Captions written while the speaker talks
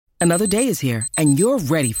Another day is here, and you're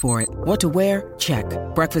ready for it. What to wear? Check.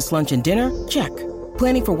 Breakfast, lunch, and dinner? Check.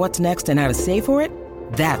 Planning for what's next and how to save for it?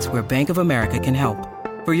 That's where Bank of America can help.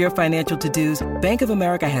 For your financial to-dos, Bank of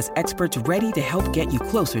America has experts ready to help get you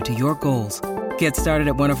closer to your goals. Get started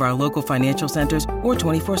at one of our local financial centers or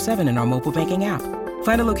 24/7 in our mobile banking app.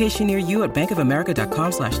 Find a location near you at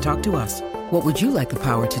bankofamerica.com/talktous. What would you like the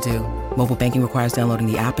power to do? Mobile banking requires downloading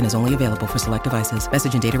the app and is only available for select devices.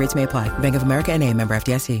 Message and data rates may apply. Bank of America N.A., member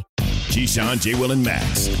FDIC. Keyshawn, J. Will, and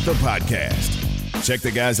Max, the podcast. Check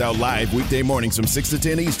the guys out live weekday mornings from 6 to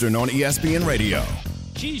 10 Eastern on ESPN Radio.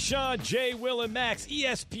 Keyshawn, J. Will, and Max,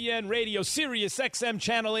 ESPN Radio, Sirius XM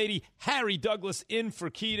Channel 80. Harry Douglas in for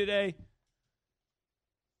Key today.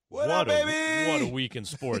 What up, baby? What a week in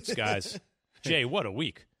sports, guys. Jay, what a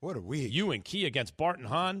week. What a week. You and Key against Barton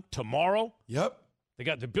Hahn tomorrow. Yep.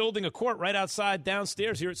 They're building a court right outside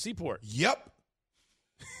downstairs here at Seaport. Yep.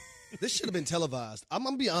 This should have been televised. I'm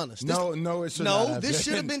going to be honest. No, it should not have this been.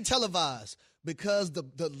 should have been televised because the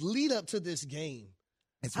lead up to this game,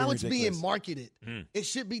 it's how it's ridiculous. being marketed, it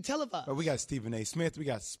should be televised. But we got Stephen A. Smith. We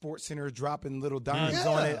got Sports Center dropping little dimes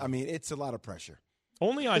on it. I mean, it's a lot of pressure.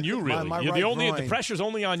 Only on you, really. The pressure's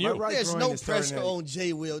only on you. There's no pressure on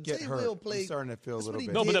J. Will. J. Will played. I'm starting to feel a little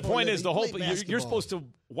bit. No, but the point is, you're supposed to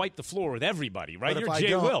wipe the floor with everybody, right? But you're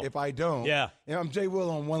J. Will. If I don't, yeah. I'm J. Will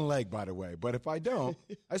on one leg, by the way. But if I don't,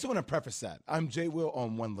 I just want to preface that I'm J. Will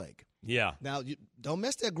on one leg. Yeah. Now, don't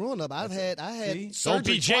mess that groin up. I had Don't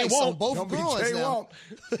surgery be J. twice on Won't. both Don't be groins J. now.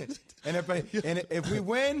 Won't. and if we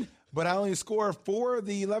win, but I only score 4 of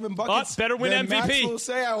the 11 buckets. Better win then MVP. Max will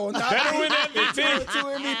say I will not Better win MVP.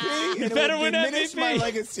 MVP. And Better it will win diminish MVP. my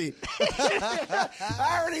legacy.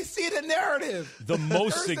 I already see the narrative.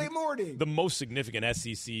 Thursday morning. The most significant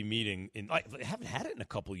SEC meeting I haven't had it in a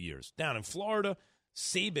couple years. Down in Florida,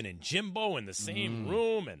 Saban and Jimbo in the same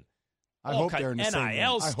room, and I hope they're in the same room.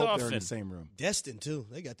 NIL I stuff. hope they're in the same room. Destined, too.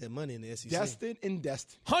 They got that money in the SEC. Destined.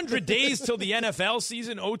 100 days till the NFL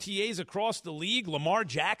season, OTAs across the league. Lamar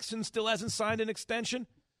Jackson still hasn't signed an extension.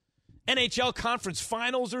 NHL Conference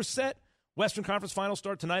Finals are set. Western Conference Finals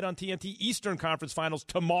start tonight on TNT. Eastern Conference Finals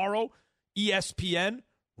tomorrow, ESPN.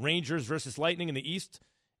 Rangers versus Lightning in the East.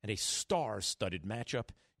 And a star-studded matchup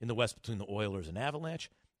in the West between the Oilers and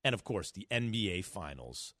Avalanche. And, of course, the NBA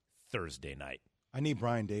Finals Thursday night. I need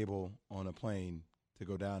Brian Dable on a plane to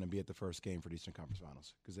go down and be at the first game for the Eastern Conference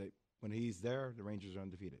Finals because when he's there, the Rangers are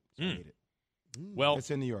undefeated. So I need it. Well,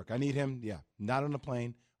 it's in New York. I need him, not on the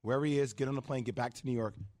plane. Wherever he is, get on the plane, get back to New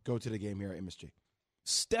York, go to the game here at MSG.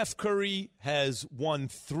 Steph Curry has won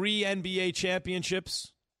 3 NBA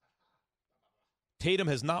championships. Tatum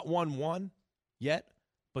has not won one yet,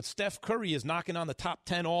 but Steph Curry is knocking on the top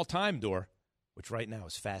 10 all-time door, which right now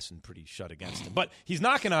is fastened pretty shut against him. But he's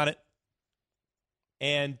knocking on it.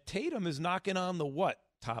 And Tatum is knocking on the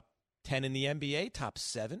top 10 in the NBA, top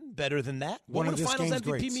 7, better than that? What would a Finals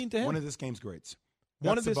MVP mean to him? One of this game's greats.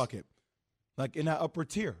 That's the bucket. Like in that upper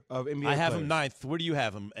tier of NBA I have players. him 9th. Where do you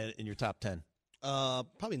have him in your top 10?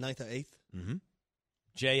 Probably 9th or 8th. Mm-hmm.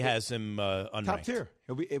 Jay has him unranked. Top tier.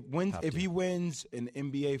 If he wins an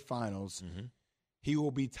NBA Finals, he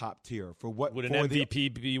will be top tier. Would an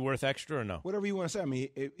MVP be worth extra or no? Whatever you want to say. I mean,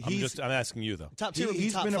 I'm asking you, though. Top tier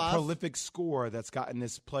he's top been 5. a prolific scorer that's gotten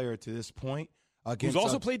this player to this point against who's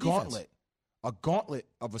also played defense. A gauntlet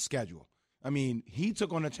of a schedule. I mean, he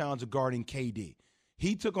took on the challenge of guarding KD.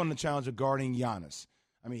 He took on the challenge of guarding Giannis.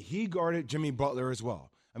 I mean, he guarded Jimmy Butler as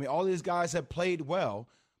well. I mean, all these guys have played well,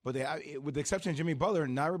 but with the exception of Jimmy Butler,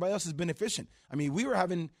 not everybody else has been efficient. I mean, we were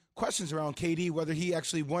having questions around KD, whether he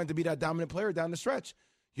actually wanted to be that dominant player down the stretch.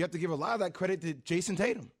 You have to give a lot of that credit to Jason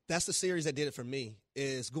Tatum. That's the series that did it for me,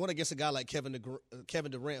 is going against a guy like Kevin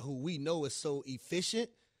Durant, who we know is so efficient,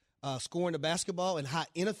 scoring the basketball, and how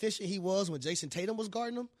inefficient he was when Jason Tatum was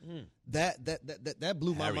guarding him. That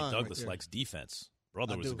blew my mind. Harry Douglas right likes defense.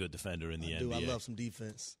 Brother was a good defender in the NBA. I love some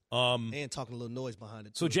defense. And talking a little noise behind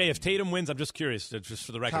it, too. So, Jay, if Tatum wins, I'm just curious, just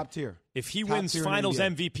for the record. Top tier. If he wins Finals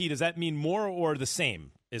MVP, does that mean more or the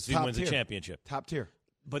same as if he wins a championship? Top tier.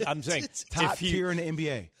 But I'm saying top tier in the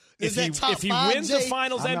NBA. If he wins a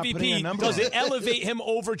Finals MVP, does it elevate him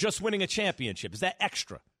over just winning a championship? Is that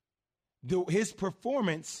extra? His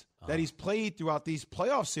performance that he's played throughout these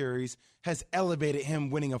playoff series has elevated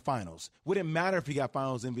him winning a Finals. Wouldn't matter if he got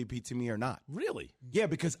Finals MVP to me or not. Really? Yeah,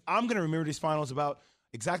 because I'm going to remember these Finals about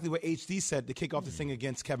exactly what HD said to kick off the thing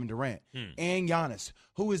against Kevin Durant and Giannis,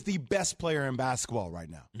 who is the best player in basketball right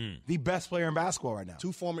now. The best player in basketball right now.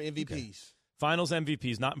 2 former MVPs. Okay. Finals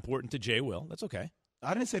MVP is not important to Jay Will. That's okay.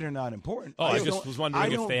 I didn't say they're not important. Oh, I just was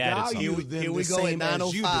wondering if they added something. Here we go at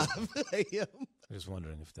 9:05 a.m. I was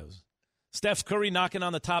wondering if those. Steph Curry knocking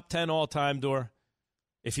on the top 10 all-time door.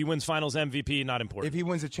 If he wins Finals MVP, not important. If he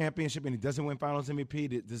wins a championship and he doesn't win Finals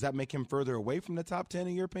MVP, does that make him further away from the top 10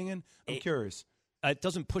 in your opinion? I'm curious. It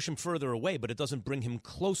doesn't push him further away, but it doesn't bring him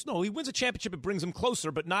close. No, he wins a championship, it brings him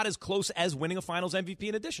closer, but not as close as winning a Finals MVP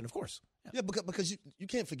in addition, of course. Yeah, because you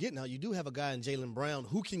can't forget now, you do have a guy in Jaylen Brown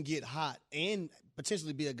who can get hot and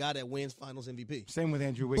potentially be a guy that wins Finals MVP. Same with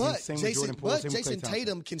Andrew Wiggins, same with Jordan Poole, same with Klay Jason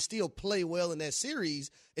Tatum can still play well in that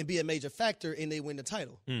series and be a major factor, and they win the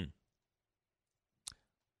title.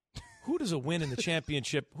 Who does a win in the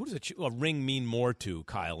championship, who does a ring mean more to,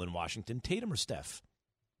 Kyle, in Washington, Tatum or Steph?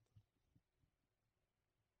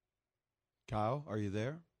 Kyle, are you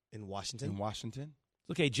there? In Washington? In Washington.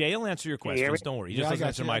 Okay, Jay will answer your questions. Don't worry. He just doesn't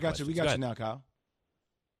answer my questions. We got you now, Kyle.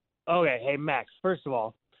 Okay, hey, Max, first of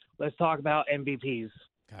all, let's talk about MVPs.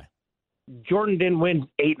 Okay. Jordan didn't win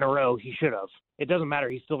 8 in a row. He should have. It doesn't matter.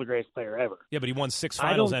 He's still the greatest player ever. Yeah, but he won 6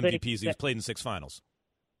 Finals MVPs. He's played in 6 Finals.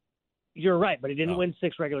 You're right, but he didn't win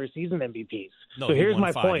 6 regular season MVPs. No, so here's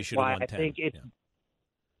my 5. point. Why I think it's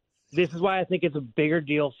this is why I think it's a bigger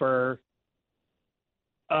deal for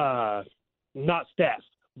not Steph,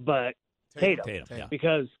 but Tatum. Yeah.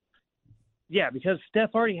 Because Steph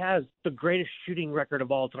already has the greatest shooting record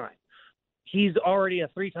of all time. He's already a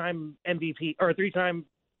 3-time MVP or a 3-time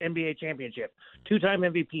NBA championship, 2-time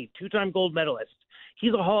MVP, 2-time gold medalist.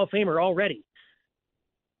 He's a Hall of Famer already.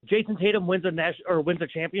 Jason Tatum wins a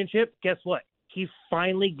championship. Guess what? He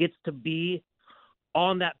finally gets to be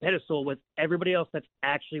on that pedestal with everybody else that's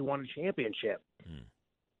actually won a championship.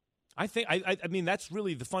 I think I mean that's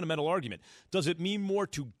really the fundamental argument. Does it mean more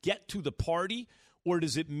to get to the party, or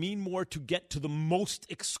does it mean more to get to the most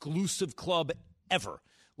exclusive club ever?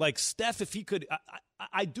 Like Steph, if he could,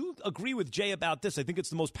 I do agree with Jay about this. I think it's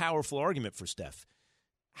the most powerful argument for Steph.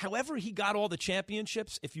 However he got all the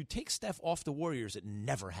championships, if you take Steph off the Warriors, it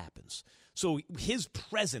never happens. So his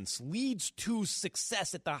presence leads to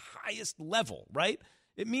success at the highest level, right?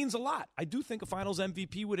 It means a lot. I do think a Finals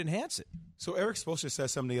MVP would enhance it. So Eric Spoelstra said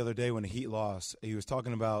something the other day when the Heat lost. He was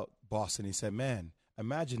talking about Boston. He said, man,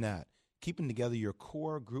 imagine that. Keeping together your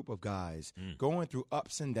core group of guys, going through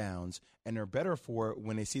ups and downs, and they're better for it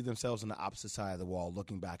when they see themselves on the opposite side of the wall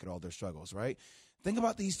looking back at all their struggles, right? Think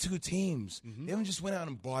about these two teams. They haven't just went out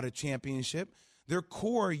and bought a championship. Their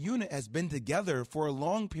core unit has been together for a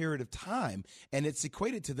long period of time, and it's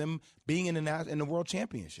equated to them being in the World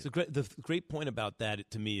Championship. So the great point about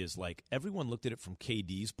that to me is like everyone looked at it from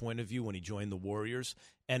KD's point of view when he joined the Warriors,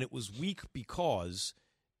 and it was weak because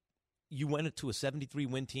you went to a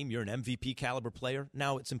 73-win team. You're an MVP caliber player.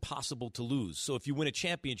 Now it's impossible to lose. So if you win a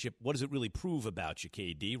championship, what does it really prove about you,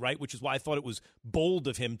 KD, right? Which is why I thought it was bold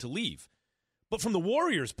of him to leave. But from the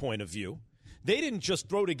Warriors' point of view, they didn't just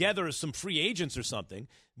throw together some free agents or something.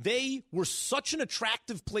 They were such an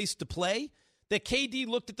attractive place to play that KD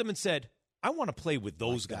looked at them and said, I want to play with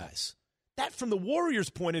those guys. That, from the Warriors'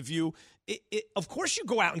 point of view, of course you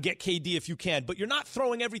go out and get KD if you can, but you're not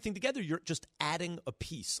throwing everything together. You're just adding a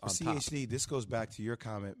piece on top. CHD, this goes back to your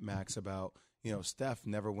comment, Max, about Steph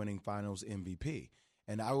never winning Finals MVP.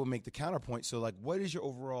 And I will make the counterpoint. So, what is your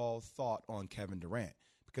overall thought on Kevin Durant?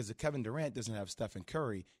 Because if Kevin Durant doesn't have Stephen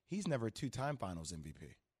Curry, he's never a 2-time Finals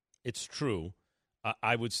MVP. It's true.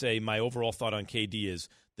 I would say my overall thought on KD is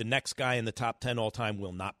the next guy in the top 10 all-time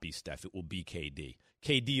will not be Steph. It will be KD.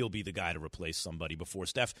 KD will be the guy to replace somebody before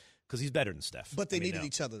Steph because he's better than Steph. But they needed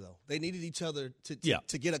each other, though. They needed each other to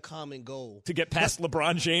get a common goal. To get past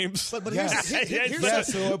LeBron James. But here's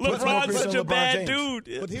so LeBron's such a bad James.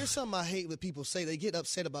 dude. But here's something I hate when people say. They get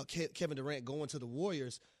upset about Kevin Durant going to the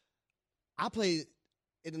Warriors. I played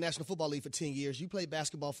in the National Football League for 10 years. You played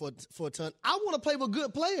basketball for a ton. I want to play with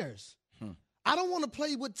good players. I don't want to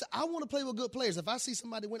play with – I want to play with good players. If I see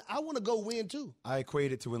somebody win, I want to go win too. I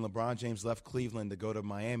equate it to when LeBron James left Cleveland to go to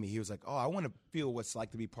Miami. He was like, I want to feel what it's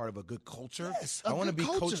like to be part of a good culture. Yes, I want to be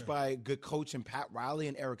coached by a good coach and Pat Riley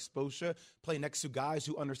and Eric Spoelstra, play next to guys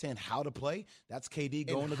who understand how to play. That's KD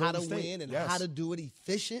going to Golden State. How to win and how to do it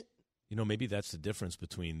efficient. Maybe that's the difference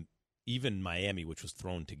between even Miami, which was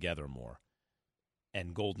thrown together more,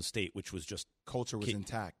 and Golden State, which was just culture was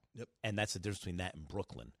intact. Yep. And that's the difference between that and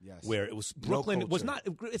Brooklyn. Yes. Where it was Brooklyn was not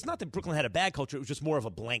it's not that Brooklyn had a bad culture, it was just more of a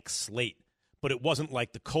blank slate. But it wasn't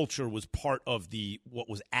like the culture was part of what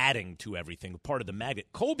was adding to everything, part of the magnet.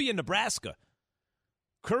 Kobe in Nebraska.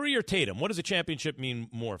 Curry or Tatum? What does a championship mean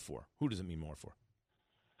more for? Who does it mean more for?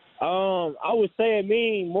 I would say it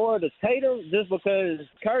means more to Tatum just because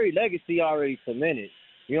Curry legacy already cemented.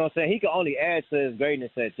 You know what I'm saying? He can only add to his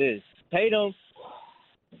greatness at this. Tatum,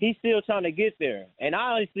 he's still trying to get there. And I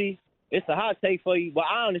honestly, it's a hot take for you, but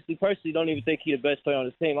I honestly, personally, don't even think he's the best player on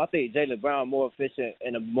the team. I think Jaylen Brown more efficient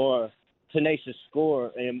and a more tenacious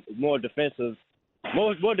scorer and more defensive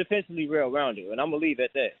more defensively well-rounded, and I'm going to leave it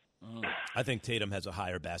at that. I think Tatum has a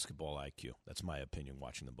higher basketball IQ. That's my opinion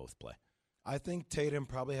watching them both play. I think Tatum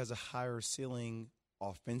probably has a higher ceiling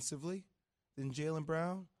offensively than Jaylen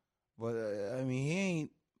Brown. But,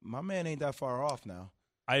 my man ain't that far off now.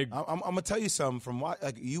 I'm going to tell you something.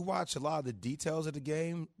 You watch a lot of the details of the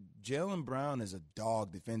game, Jaylen Brown is a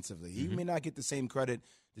dog defensively. He may not get the same credit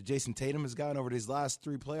that Jason Tatum has gotten over these last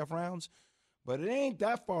 3 playoff rounds, but it ain't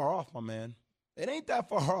that far off, my man. It ain't that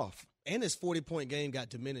far off. And his 40-point game got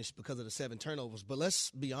diminished because of the 7 turnovers. But let's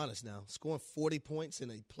be honest now. Scoring 40 points in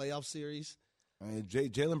a playoff series.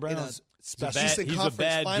 Jaylen Brown's special. He's a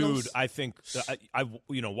bad dude. I think I've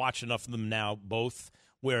watched enough of them now, both,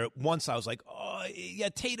 where once I was like, oh, yeah,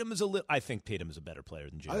 Tatum is I think Tatum is a better player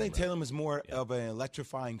than Jaylen Brown. I think Tatum is more of an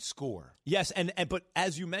electrifying scorer. Yes, but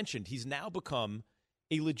as you mentioned, he's now become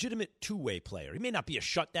a legitimate two-way player. He may not be a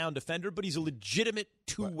shutdown defender, but he's a legitimate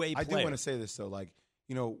two-way player. I do want to say this, though.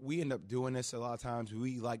 We end up doing this a lot of times.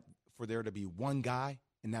 We like for there to be one guy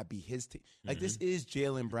and that be his team. This is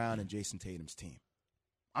Jaylen Brown and Jason Tatum's team.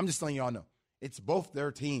 I'm just letting y'all know. It's both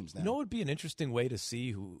their teams now. You know, it would be an interesting way to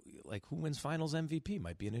see who wins Finals MVP.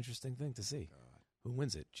 Might be an interesting thing to see. Who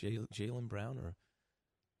wins it, Jaylen Brown or?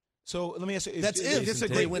 So let me ask you. That's if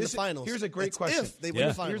they win the Finals. Here's a great question. If they win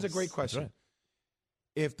the Finals. Here's a great question. Right.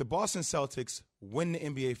 If the Boston Celtics win the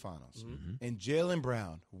NBA Finals and Jaylen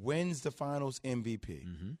Brown wins the Finals MVP,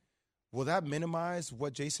 will that minimize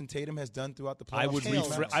what Jason Tatum has done throughout the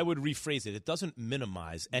playoffs? I would rephrase it. It doesn't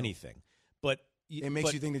minimize anything, but it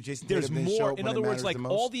makes you think that Jason Tatum didn't show up when it matters the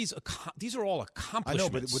most? All these are all accomplishments. I know,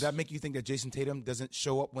 but would that make you think that Jason Tatum doesn't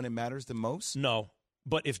show up when it matters the most? No.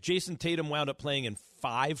 But if Jason Tatum wound up playing in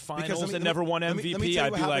 5 finals and never won MVP,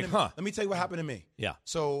 I'd be like, huh. Let me tell you what happened to me. Yeah.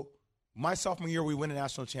 So my sophomore year, we win a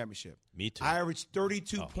national championship. Me too. I averaged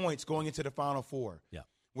 32 points going into the Final Four. Yeah.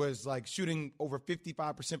 Was shooting over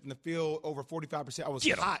 55% from the field, over 45%. I was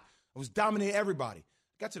hot. I was dominating everybody.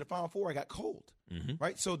 Got to the Final Four, I got cold.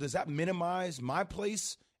 Right? So does that minimize my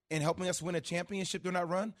place in helping us win a championship during that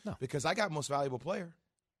run? No. Because I got most valuable player.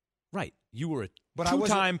 Right. You were a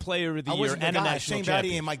two-time player of the year and a national Shane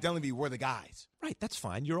champion. Battier and Mike Dunleavy were the guys. Right. That's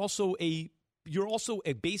fine. You're also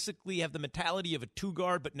basically have the mentality of a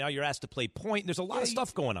 2-guard, but now you're asked to play point. There's a lot of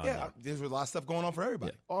stuff going on. Yeah, there's a lot of stuff going on for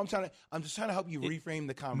everybody. Yeah. I'm just trying to help you reframe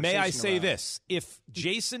the conversation. May I say this? If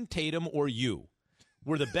Jason Tatum or you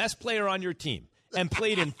were the best player on your team and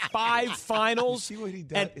played in 5 finals, see what he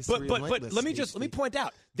does? But let me point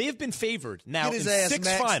out, they have been favored now in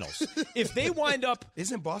 6 finals. If they wind up,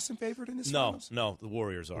 isn't Boston favored in this? Finals? No, the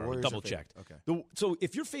Warriors are. Double checked. Okay. So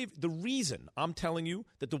if you're favored, the reason I'm telling you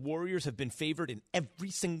that the Warriors have been favored in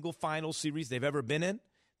every single final series they've ever been in,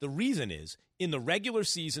 the reason is in the regular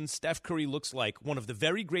season, Steph Curry looks like one of the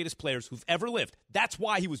very greatest players who've ever lived. That's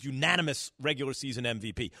why he was unanimous regular season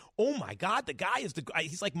MVP. Oh my God, the guy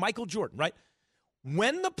he's like Michael Jordan, right?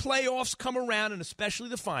 When the playoffs come around, and especially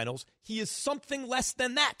the finals, he is something less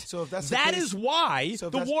than that. So if that's that is why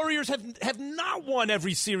the Warriors have not won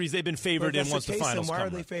every series they've been favored in once the finals come. Why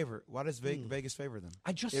are they favored? Why does Vegas favor them?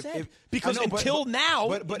 I just said because until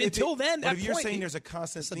now, until then, if you're saying there's a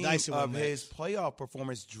constant theme of his playoff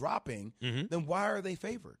performance dropping, then why are they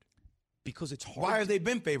favored? Because it's hard. Why have they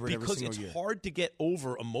been favored every single year? Because it's hard to get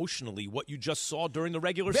over emotionally what you just saw during the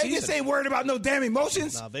regular season. Vegas ain't worried about no damn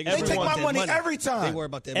emotions. They take my money every time. They worry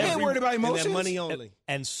about that. They ain't worried about emotions. And that money only.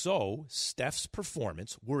 And so Steph's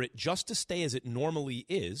performance, were it just to stay as it normally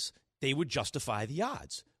is, they would justify the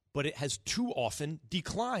odds. But it has too often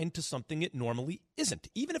declined to something it normally isn't.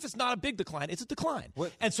 Even if it's not a big decline, it's a decline.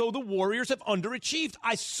 And so the Warriors have underachieved.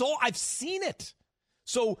 I've seen it.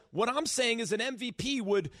 So what I'm saying is an MVP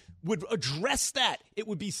would address that. It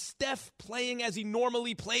would be Steph playing as he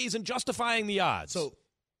normally plays and justifying the odds. So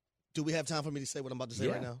do we have time for me to say what I'm about to say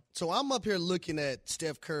right now? So I'm up here looking at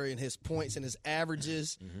Steph Curry and his points and his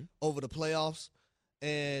averages over the playoffs,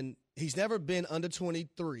 and he's never been under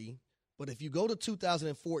 23. But if you go to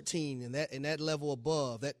 2014 and that level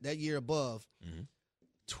above, that year above,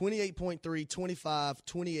 28.3, 25,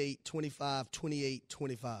 28, 25, 28,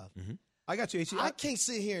 25. I got you, HC. I can't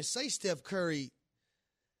sit here and say Steph Curry.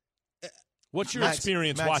 What's your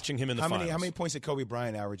experience watching him in the finals? How many points did Kobe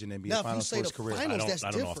Bryant average in the NBA Finals for his career? Finals,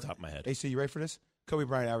 I don't know off the top of my head. HC, you ready for this? Kobe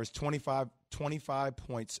Bryant averaged 25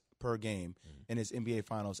 points per game in his NBA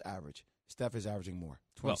Finals average. Steph is averaging more,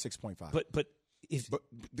 26.5. But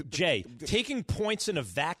Jay, taking points in a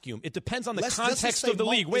vacuum, it depends on the context of the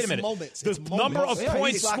league. Wait a minute. The number of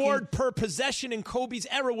points scored per possession in Kobe's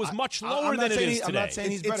era was much lower than it is today. I'm not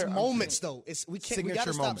saying he's better. It's moments, though. We got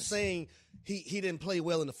to stop saying he didn't play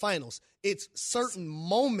well in the finals. It's certain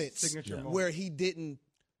moments where he didn't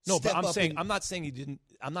No, step but up. I'm not saying he didn't.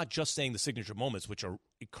 I'm not just saying the signature moments, which are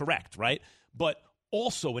correct, right? But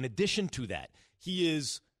also, in addition to that, he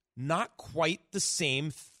is not quite the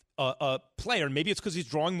same player. Maybe it's because he's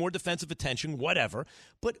drawing more defensive attention, whatever.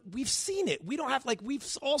 But we've seen it. We've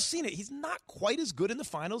all seen it. He's not quite as good in the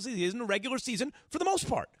finals as he is in the regular season for the most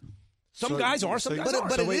part. Some guys are, some guys aren't.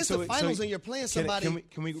 But it is the finals, and you're playing somebody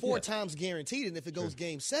can we, four times guaranteed, and if it goes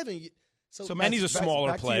Game 7, and he's a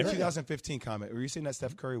smaller player. To your 2015 comment, were you saying that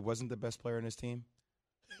Steph Curry wasn't the best player in his team?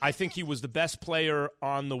 I think he was the best player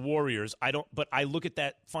on the Warriors. But I look at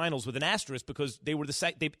that finals with an asterisk because they were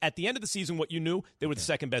at the end of the season. What you knew, they were the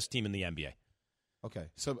second best team in the NBA. Okay,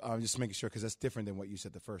 so I'm just making sure because that's different than what you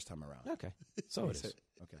said the first time around. Okay, so it is.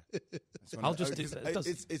 Okay, I'll just.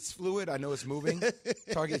 It's fluid. I know it's moving.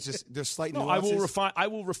 Target's just there's slight. No, nuances. I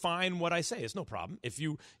will refine what I say. It's no problem. If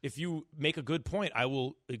you make a good point, I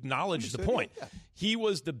will acknowledge the point. Yeah. He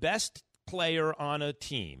was the best player on a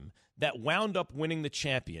team that wound up winning the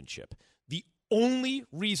championship. The only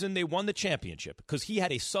reason they won the championship, because he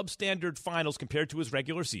had a substandard finals compared to his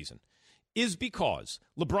regular season, is because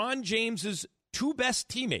LeBron James's two best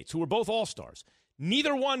teammates, who were both all-stars,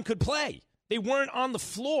 neither one could play. They weren't on the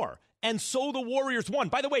floor. And so the Warriors won.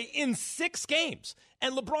 By the way, in 6 games.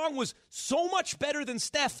 And LeBron was so much better than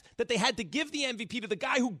Steph that they had to give the MVP to the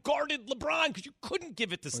guy who guarded LeBron because you couldn't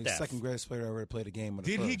give it to Steph. He's the second greatest player ever to play the game.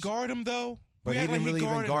 Did he guard him, though? But he didn't really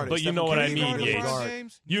even guard it. But you know what I mean,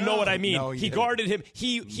 Yates. You know what I mean. He guarded him.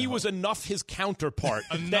 He was enough his counterpart.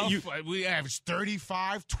 We averaged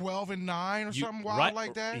 35, 12, and 9 or something wild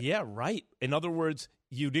like that? Yeah, right. In other words,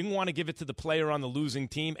 you didn't want to give it to the player on the losing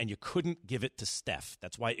team, and you couldn't give it to Steph.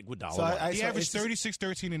 That's why Iguodala won. He averaged 36,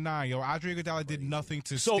 13, and 9. Andre Iguodala did nothing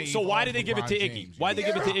to So why did they give it to Iggy? Why did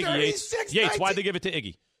they give it to Iggy, Yates? Yates, why did they give it to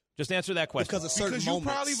Iggy? Just answer that question. Because of certain because moments.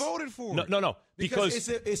 You probably voted for it. No. Because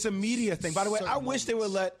it's a media thing. By the way, I wish they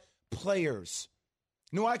would let players.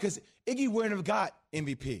 You know why? Because Iggy wouldn't have got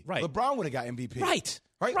MVP. Right. LeBron would have got MVP. Right.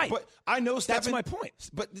 But I know That's my point.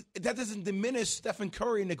 But that doesn't diminish Stephen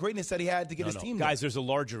Curry and the greatness that he had to get his team. Guys, there's a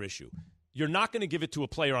larger issue. You're not going to give it to a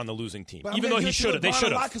player on the losing team, but even though he should have. They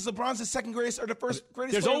should have. Because LeBron's the second greatest or the first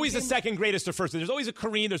greatest. There's always a second greatest or first. There's always a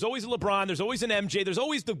Kareem. There's always a LeBron. There's always an MJ. There's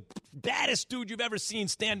always the baddest dude you've ever seen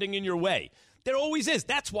standing in your way. There always is.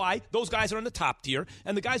 That's why those guys are in the top tier,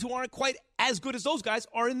 and the guys who aren't quite as good as those guys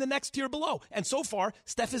are in the next tier below. And so far,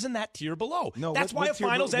 Steph is in that tier below. No, that's why a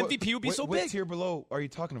Finals MVP would be so big. What tier below are you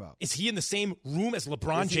talking about? Is he in the same room as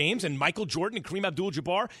LeBron James and Michael Jordan and Kareem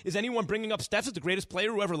Abdul-Jabbar? Is anyone bringing up Steph as the greatest player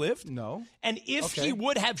who ever lived? No. And if he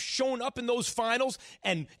would have shown up in those finals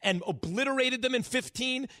and obliterated them in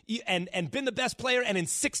 15 and been the best player, and in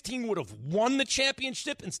 16 would have won the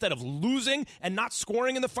championship instead of losing and not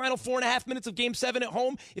scoring in the final 4.5 minutes of Game 7 at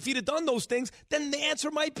home, if he'd have done those things, then the answer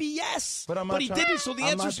might be yes. But he didn't, so the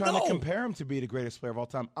answer is no. I'm not trying to compare him to be the greatest player of all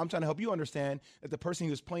time. I'm trying to help you understand that the person he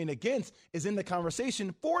was playing against is in the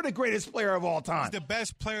conversation for the greatest player of all time. He's the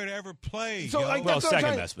best player to ever play. So,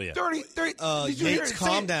 second best, but yeah. 30 Yates,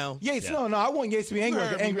 calm down. Yates, no, I want Yates to be angry.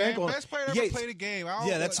 Best player to ever play the game.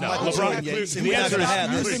 That's no, not LeBron. the answer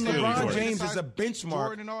is using LeBron James as a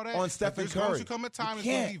benchmark on Stephen Curry. There's going to come a time, it's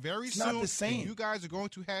going to be very soon. It's not the same. You guys are going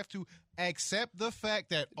to have to accept the fact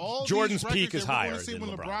that all Jordan's these peak is higher see than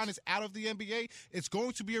when LeBron's. LeBron is out of the NBA, it's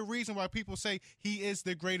going to be a reason why people say he is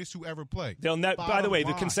the greatest who ever played. By the way,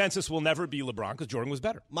 the consensus will never be LeBron because Jordan was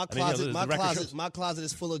better. My closet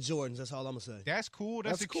is full of Jordans. That's all I'm gonna say. That's cool.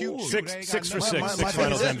 That's a cute. Six for six. My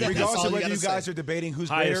Finals MVP. Regardless of whether you guys are debating who's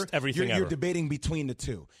highest greater, you're debating between the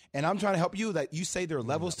two. And I'm trying to help you that you say there are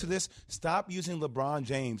levels to this. Stop using LeBron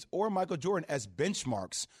James or Michael Jordan as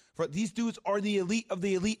benchmarks. For these dudes are the elite of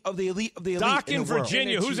the elite of the elite of the elite. Doc in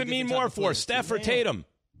Virginia, who's it mean more for, Steph or Tatum?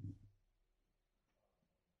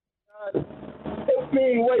 It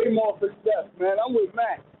means way more for Steph, man. I'm with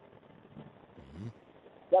Matt.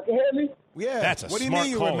 Y'all can hear me? Yeah. That's a what do you smart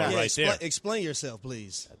mean caller Matt? right there. Explain yourself,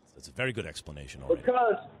 please. That's a very good explanation. Already.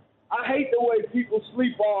 Because I hate the way people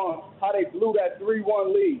sleep on how they blew that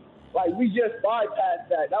 3-1 lead. Like, we just bypassed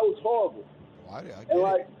that. That was horrible. I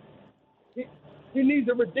get it. He needs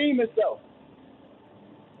to redeem himself.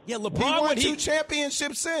 Yeah, LeBron he won 2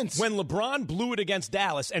 championships since. When LeBron blew it against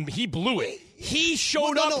Dallas, and he blew it, he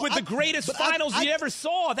showed up with the greatest finals he ever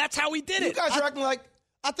saw. That's how he did it. You guys are acting like...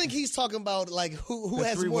 I think he's talking about like who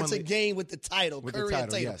has more to gain with the title, with Curry the title,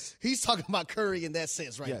 and Tatum. Yes. He's talking about Curry in that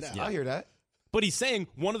sense now. Yeah. I hear that. But he's saying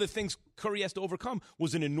one of the things Curry has to overcome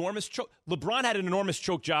was an enormous choke. LeBron had an enormous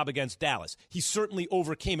choke job against Dallas. He certainly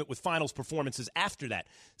overcame it with finals performances after that.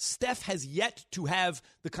 Steph has yet to have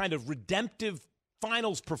the kind of redemptive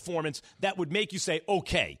finals performance that would make you say,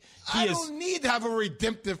 okay, I don't need to have a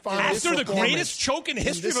redemptive finals after the greatest choke in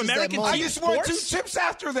history of American team I just won sports? 2 chips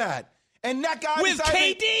after that. And that guy with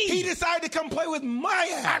KD. He decided to come play with my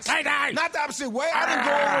ass. Not the opposite way. I didn't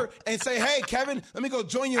go over and say, hey, Kevin, let me go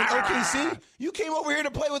join you in OKC. You came over here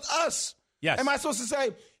to play with us. Yes. Am I supposed to say,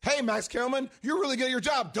 hey, Max Kellerman, you're really good at your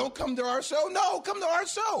job. Don't come to our show? No, come to our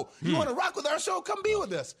show. You want to rock with our show? Come be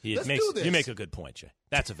with us. Let's do this. You make a good point, Jay.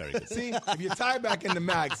 That's a very good point. See, if you tie back into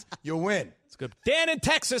Max, you'll win. It's good. Dan in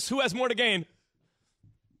Texas, who has more to gain?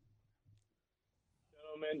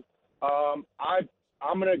 Gentlemen, I'm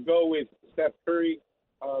going to go with Steph Curry.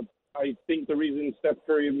 I think the reason Steph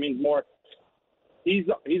Curry means more, he's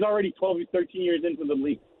already 12 or 13 years into the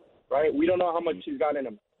league, right? We don't know how much he's got in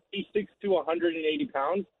him. He's 6'2", 180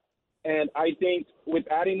 pounds, and I think with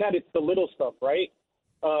adding that, it's the little stuff, right?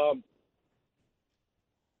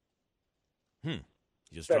 You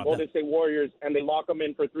just that dropped Golden State Warriors, and they lock them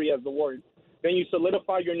in for 3 as the Warriors. Then you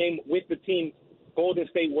solidify your name with the team Golden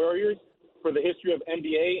State Warriors for the history of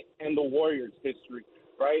NBA and the Warriors history,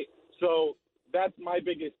 right? So that's my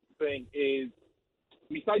biggest thing is,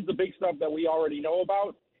 besides the big stuff that we already know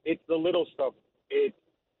about, it's the little stuff.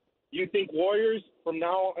 You think Warriors from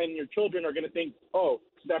now, and your children are going to think, oh,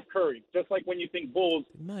 Steph Curry. Just like when you think Bulls,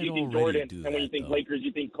 you think Jordan, and when you think Lakers,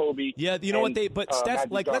 you think Kobe. Yeah, you know what Steph,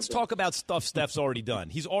 let's Johnson. talk about stuff Steph's already done.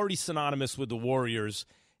 He's already synonymous with the Warriors,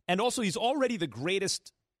 and also he's already the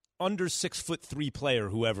greatest under 6'3" player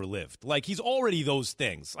who ever lived. Like, he's already those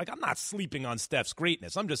things. Like, I'm not sleeping on Steph's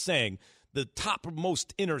greatness. I'm just saying the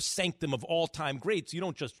topmost inner sanctum of all-time greats. You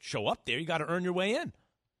don't just show up there. You got to earn your way in.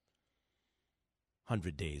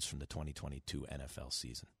 100 days from the 2022 NFL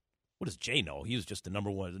season. What does Jay know? He was just the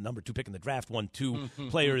number 2 pick in the draft, won 2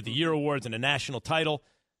 Player of the Year awards and a national title.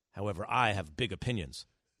 However, I have big opinions.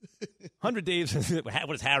 100 days. What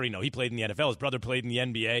does Harry know? He played in the NFL. His brother played in the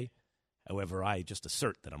NBA. However, I just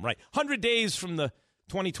assert that I'm right. 100 days from the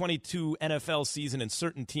 2022 NFL season, and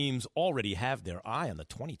certain teams already have their eye on the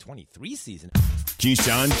 2023 season.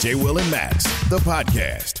 Keyshawn, J. Will, and Max, the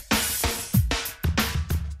podcast.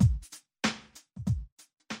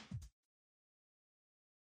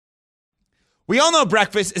 We all know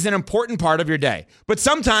breakfast is an important part of your day, but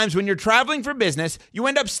sometimes when you're traveling for business, you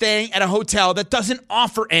end up staying at a hotel that doesn't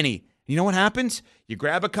offer any. You know what happens? You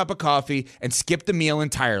grab a cup of coffee and skip the meal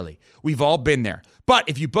entirely. We've all been there. But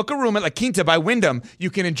if you book a room at La Quinta by Wyndham, you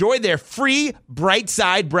can enjoy their free Bright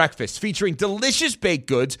Side breakfast featuring delicious baked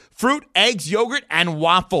goods, fruit, eggs, yogurt, and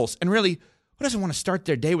waffles. And really, who doesn't want to start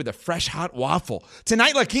their day with a fresh, hot waffle?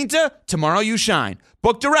 Tonight, La Quinta, tomorrow you shine.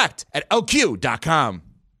 Book direct at LQ.com.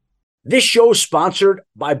 This show is sponsored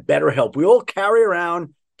by BetterHelp. We all carry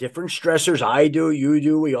around different stressors. I do, you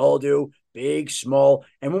do, we all do, big, small.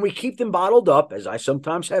 And when we keep them bottled up, as I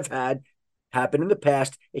sometimes have had happen in the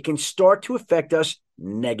past, it can start to affect us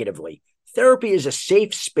negatively. Therapy is a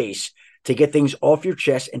safe space to get things off your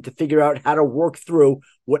chest and to figure out how to work through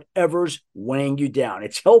whatever's weighing you down.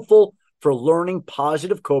 It's helpful for learning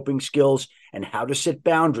positive coping skills and how to set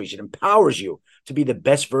boundaries. It empowers you to be the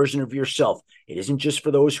best version of yourself. It isn't just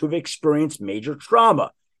for those who have experienced major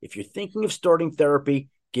trauma. If you're thinking of starting therapy,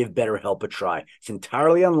 give BetterHelp a try. It's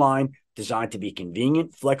entirely online, designed to be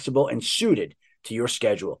convenient, flexible, and suited to your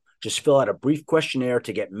schedule. Just fill out a brief questionnaire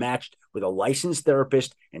to get matched with a licensed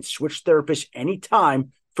therapist and switch therapists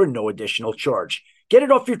anytime for no additional charge. Get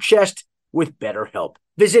it off your chest with BetterHelp.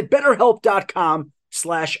 Visit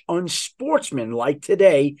BetterHelp.com/unsportsmanlike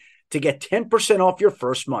today to get 10% off your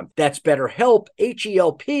first month. That's BetterHelp,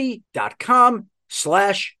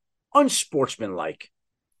 HELP.com/unsportsmanlike.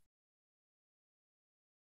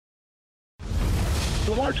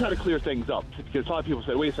 Lamar tried to clear things up because a lot of people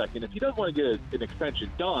say, wait a second, if he doesn't want to get an extension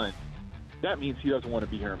done, that means he doesn't want to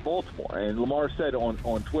be here in Baltimore. And Lamar said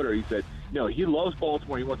on Twitter, he said, no, he loves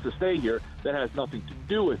Baltimore. He wants to stay here. That has nothing to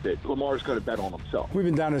do with it. Lamar's got to bet on himself. We've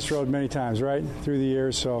been down this road many times, right, through the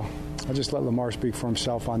years. So I'll just let Lamar speak for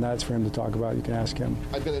himself on that. It's for him to talk about. You can ask him.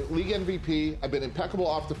 I've been a league MVP. I've been impeccable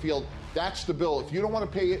off the field. That's the bill. If you don't want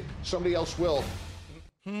to pay it, somebody else will.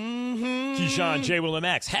 Keyshawn, J. Will, and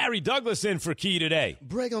Max. Harry Douglas in for Key today.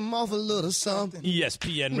 Break them off a little something.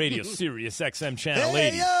 ESPN Radio, Sirius XM Channel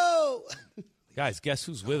 80. Yo! Guys, guess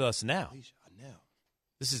who's with us now?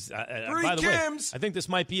 This is, by the way, I think this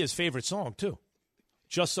might be his favorite song, too.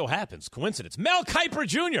 Just so happens. Coincidence. Mel Kiper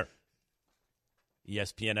Jr.,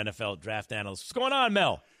 ESPN NFL draft analyst. What's going on,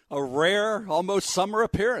 Mel? A rare, almost summer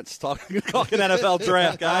appearance talking NFL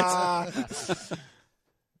draft, guys.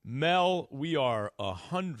 Mel, we are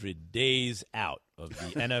 100 days out of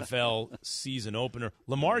the NFL season opener.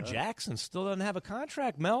 Lamar Jackson still doesn't have a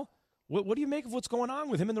contract, Mel. What do you make of what's going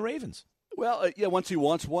on with him and the Ravens? Well, once he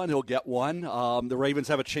wants one, he'll get one. The Ravens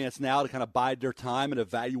have a chance now to kind of bide their time and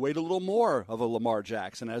evaluate a little more of a Lamar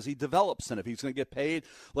Jackson as he develops. And if he's going to get paid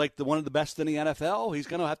like one of the best in the NFL, he's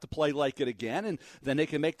going to have to play like it again, and then they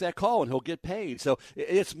can make that call, and he'll get paid. So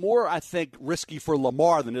it's more, I think, risky for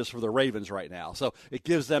Lamar than it is for the Ravens right now. So it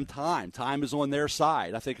gives them time. Time is on their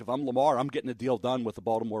side. I think if I'm Lamar, I'm getting a deal done with the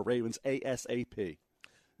Baltimore Ravens ASAP.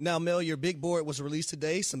 Now, Mel, your big board was released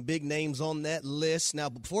today. Some big names on that list. Now,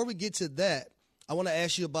 before we get to that, I want to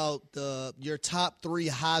ask you about your top 3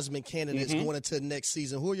 Heisman candidates going into the next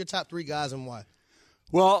season. Who are your top 3 guys and why?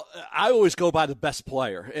 Well, I always go by the best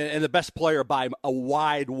player, and the best player by a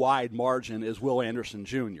wide margin is Will Anderson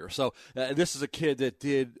Jr. So this is a kid that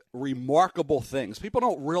did remarkable things. People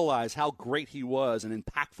don't realize how great he was and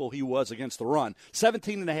impactful he was against the run.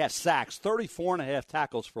 17.5 sacks, 34.5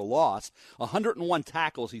 tackles for loss, 101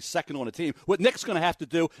 tackles. He's second on the team. What Nick's going to have to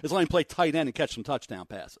do is let him play tight end and catch some touchdown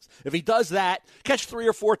passes. If he does that, catch 3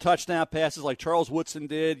 or 4 touchdown passes like Charles Woodson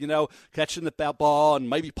did, catching the ball and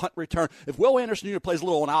maybe punt return. If Will Anderson Jr. plays a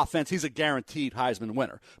little on offense, he's a guaranteed Heisman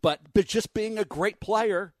winner. But just being a great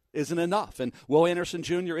player isn't enough. And Will Anderson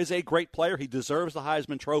Jr. is a great player. He deserves the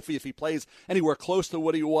Heisman Trophy if he plays anywhere close to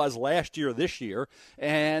what he was last year, this year,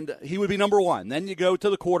 and he would be number 1. Then you go to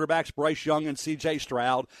the quarterbacks, Bryce Young and C.J.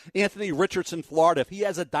 Stroud. Anthony Richardson, Florida, if he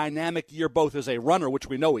has a dynamic year both as a runner, which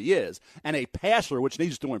we know he is, and a passer, which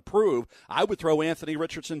needs to improve, I would throw Anthony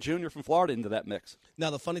Richardson Jr. from Florida into that mix. Now,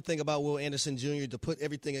 the funny thing about Will Anderson Jr., to put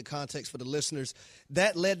everything in context for the listeners,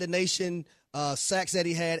 that led the nation sacks that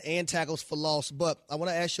he had and tackles for loss. But I want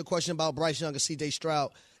to ask you a question about Bryce Young and C.J.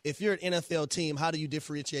 Stroud. If you're an NFL team, how do you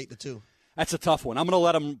differentiate the two? That's a tough one. I'm going to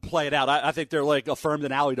let them play it out. I think they're like affirmed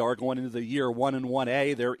and Alidar going into the year 1 and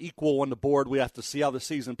 1A. They're equal on the board. We have to see how the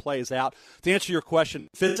season plays out. To answer your question,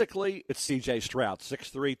 physically, it's C.J. Stroud,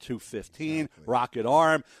 6'3", 215, rocket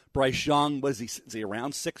arm. Bryce Young, is he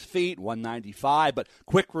around 6 feet, 195, but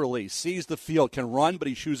quick release, sees the field, can run, but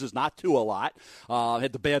he chooses not to a lot.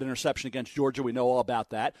 Had the bad interception against Georgia. We know all about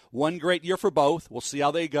that. One great year for both. We'll see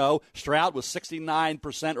how they go. Stroud was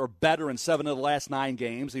 69% or better in 7 of the last 9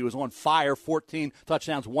 games. He was on fire, 14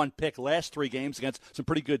 touchdowns, 1 pick last 3 games against some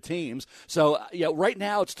pretty good teams. So, right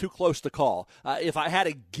now it's too close to call. If I had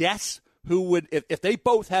to guess who would, if they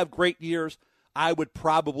both have great years, I would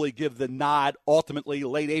probably give the nod ultimately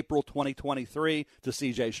late April 2023 to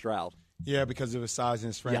C.J. Stroud. Yeah, because of his size and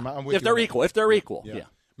his frame. Yeah. If they're equal, yeah.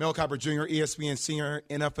 Mel Kiper Jr., ESPN senior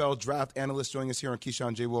NFL draft analyst, joining us here on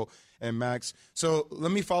Keyshawn, J. Will, and Max. So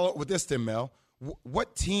let me follow up with this then, Mel.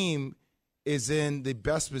 What team is in the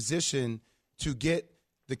best position to get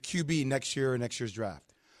the QB next year or next year's draft?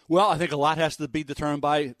 Well, I think a lot has to be determined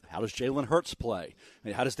by how does Jalen Hurts play?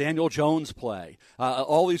 How does Daniel Jones play?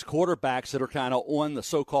 All these quarterbacks that are kind of on the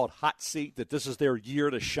so-called hot seat, that this is their year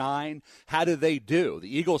to shine, how do they do?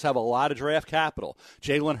 The Eagles have a lot of draft capital.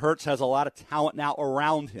 Jalen Hurts has a lot of talent now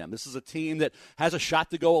around him. This is a team that has a shot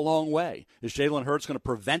to go a long way. Is Jalen Hurts going to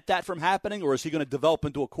prevent that from happening, or is he going to develop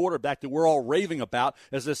into a quarterback that we're all raving about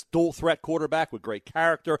as this dual-threat quarterback with great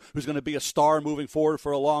character who's going to be a star moving forward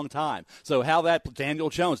for a long time? So how that Daniel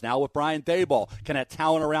Jones, now with Brian Daboll, can that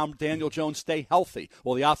talent around Daniel Jones stay healthy?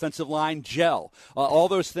 Will the offensive line gel? All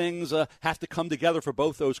those things have to come together for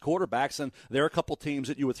both those quarterbacks, and there are a couple teams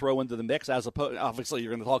that you would throw into the mix. As opposed, obviously, you're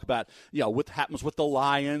going to talk about what happens with the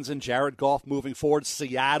Lions and Jared Goff moving forward.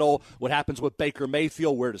 Seattle, what happens with Baker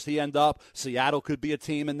Mayfield? Where does he end up? Seattle could be a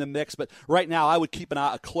team in the mix, but right now I would keep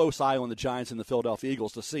a close eye on the Giants and the Philadelphia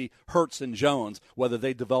Eagles to see Hurts and Jones, whether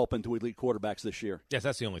they develop into elite quarterbacks this year. Yes,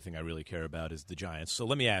 that's the only thing I really care about is the Giants. So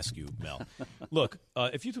let me ask you, Mel. Look,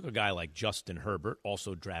 if you took a guy like Justin Herbert,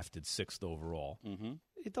 also drafted 6th overall,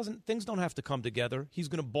 things don't have to come together. He's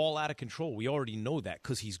going to ball out of control. We already know that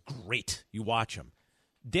because he's great. You watch him.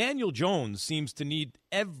 Daniel Jones seems to need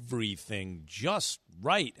everything just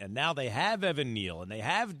right, and now they have Evan Neal, and they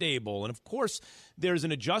have Daboll, and of course there's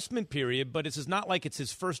an adjustment period, but it's not like it's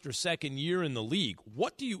his first or second year in the league.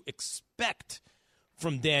 What do you expect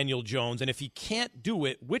from Daniel Jones, and if he can't do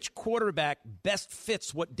it, which quarterback best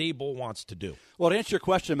fits what Daboll wants to do? Well, to answer your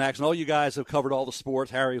question, Max, and all you guys have covered all the sports,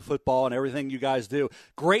 Harry, football, and everything you guys do,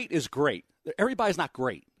 great is great. Everybody's not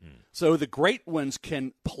great. So the great ones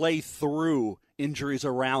can play through injuries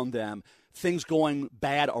around them, things going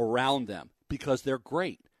bad around them, because they're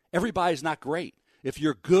great. Everybody's not great. If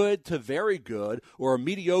you're good to very good or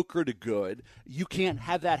mediocre to good, you can't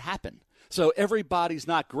have that happen. So everybody's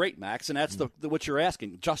not great, Max, and that's what you're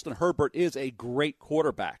asking. Justin Herbert is a great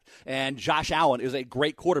quarterback, and Josh Allen is a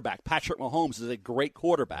great quarterback. Patrick Mahomes is a great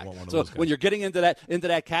quarterback. So when you're getting into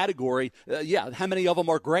that category, how many of them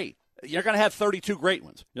are great? You're going to have 32 great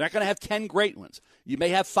ones. You're not going to have 10 great ones. You may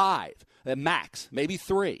have 5. max, maybe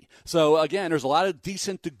 3. So, again, there's a lot of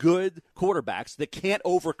decent to good quarterbacks that can't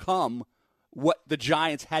overcome what the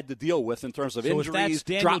Giants had to deal with in terms of injuries,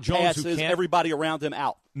 drop passes, everybody around him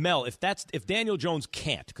out. Mel, if Daniel Jones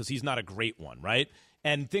can't, because he's not a great one, right?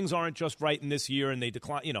 And things aren't just right in this year, and they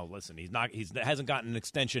decline. Listen, he hasn't gotten an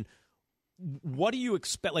extension. What do you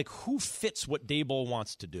expect? Like, who fits what Daboll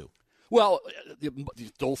wants to do? Well,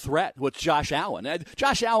 dual threat with Josh Allen.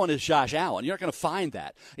 Josh Allen is Josh Allen. You're not going to find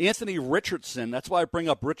that. Anthony Richardson, that's why I bring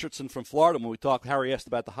up Richardson from Florida when we talk. Harry asked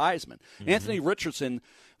about the Heisman. Mm-hmm. Anthony Richardson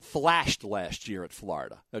flashed last year at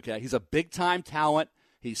Florida. Okay, he's a big-time talent.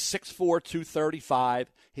 He's 6'4",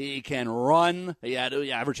 235. He can run. He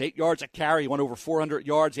averaged 8 yards a carry. He went over 400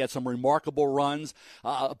 yards. He had some remarkable runs.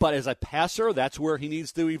 But as a passer, that's where he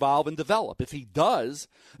needs to evolve and develop. If he does,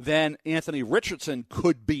 then Anthony Richardson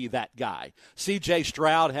could be that guy. C.J.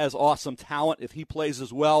 Stroud has awesome talent if he plays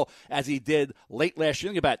as well as he did late last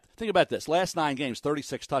year. Think about this. Last 9 games,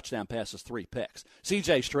 36 touchdown passes, 3 picks.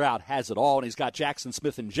 C.J. Stroud has it all, and he's got Jackson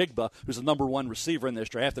Smith and Jigba, who's the number 1 receiver in this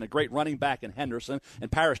draft, and a great running back in Henderson. And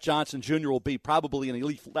Paris Johnson Jr. will be probably an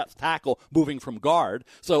elite left tackle moving from guard.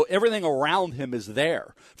 So everything around him is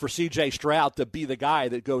there for C.J. Stroud to be the guy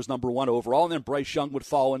that goes number 1 overall, and then Bryce Young would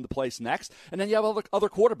fall into place next. And then you have other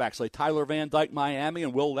quarterbacks like Tyler Van Dyke, Miami,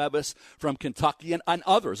 and Will Levis from Kentucky, and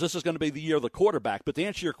others. This is going to be the year of the quarterback. But to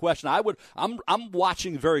answer your question, I'm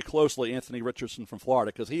watching very closely Anthony Richardson from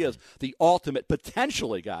Florida because he is the ultimate,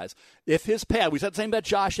 potentially, guys, if his path, we said the same about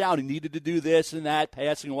Josh Allen, he needed to do this and that,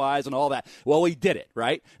 passing-wise and all that. Well, he did it,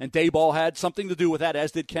 right? And Daboll had something to do with that,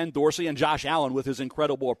 as did Ken Dorsey and Josh Allen with his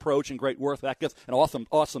incredible approach and great work ethic and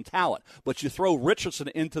awesome talent. But you throw Richardson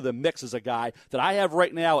into the mix as a guy that I have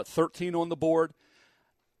right now at 13 on the board.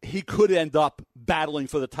 He could end up battling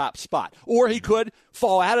for the top spot. Or he could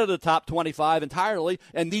fall out of the top 25 entirely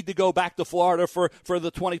and need to go back to Florida for the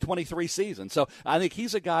 2023 season. So I think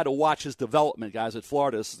he's a guy to watch his development, guys, at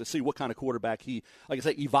Florida to see what kind of quarterback he, like I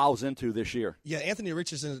said, evolves into this year. Yeah, Anthony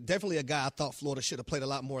Richardson is definitely a guy I thought Florida should have played a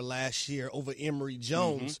lot more last year over Emory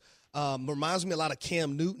Jones. Reminds me a lot of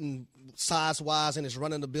Cam Newton size-wise and his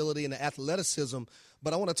running ability and the athleticism.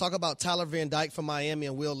 But I want to talk about Tyler Van Dyke from Miami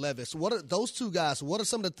and Will Levis. What are those two guys? What are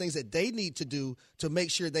some of the things that they need to do to make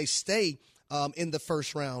sure they stay in the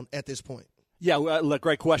first round at this point? Yeah,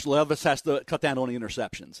 great question. Levis has to cut down on the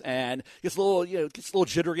interceptions, and gets a little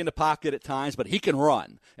jittery in the pocket at times, but he can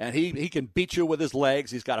run, and he can beat you with his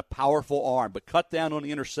legs. He's got a powerful arm, but cut down on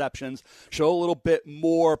the interceptions, show a little bit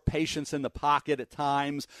more patience in the pocket at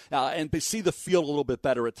times, and see the field a little bit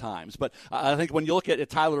better at times. But I think when you look at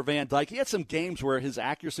Tyler Van Dyke, he had some games where his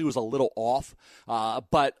accuracy was a little off,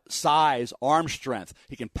 but size, arm strength,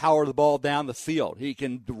 he can power the ball down the field. He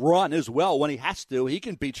can run as well when he has to. He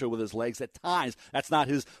can beat you with his legs at times. That's not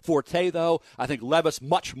his forte, though. I think Levis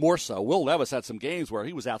much more so. Will Levis had some games where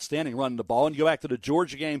he was outstanding running the ball. And you go back to the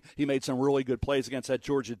Georgia game, he made some really good plays against that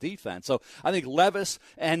Georgia defense. So I think Levis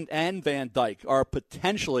and Van Dyke are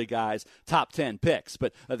potentially guys top 10 picks,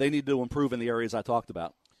 but they need to improve in the areas I talked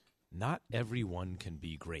about. Not everyone can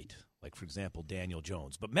be great. Like, for example, Daniel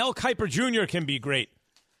Jones. But Mel Kiper Jr. can be great.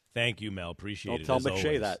 Thank you, Mel. Appreciate it. Don't tell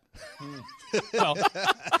McShay always. that. Well,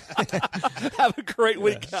 have a great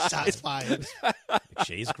week, guys. Shots fired.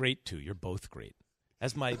 McShay's great too. You're both great.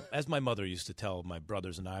 As my mother used to tell my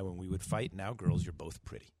brothers and I when we would fight. Now, girls, you're both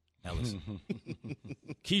pretty. Now listen.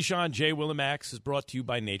 Keyshawn J. Willimax is brought to you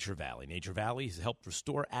by Nature Valley. Nature Valley has helped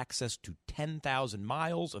restore access to 10,000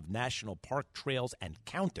 miles of national park trails and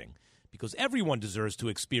counting, because everyone deserves to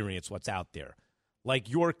experience what's out there, like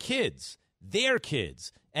your kids, their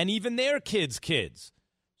kids, and even their kids' kids.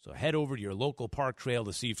 So head over to your local park trail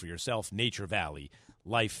to see for yourself. Nature Valley.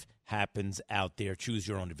 Life happens out there. Choose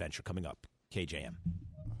your own adventure. Coming up, KJM.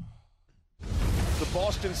 The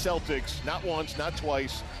Boston Celtics, not once, not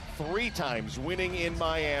twice, 3 times winning in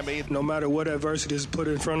Miami. No matter what adversity is put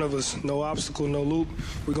in front of us, no obstacle, no loop,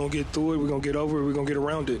 we're going to get through it, we're going to get over it, we're going to get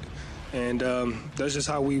around it. And that's just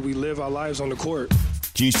how we live our lives on the court.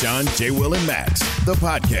 Keyshawn, J. Will, and Max, the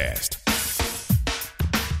podcast.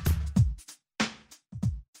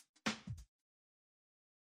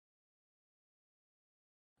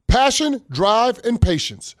 Passion, drive, and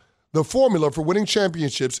patience. The formula for winning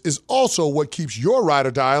championships is also what keeps your ride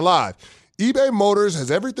or die alive. eBay Motors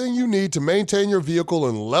has everything you need to maintain your vehicle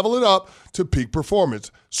and level it up to peak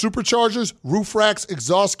performance. Superchargers, roof racks,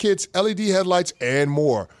 exhaust kits, LED headlights, and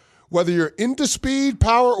more. Whether you're into speed,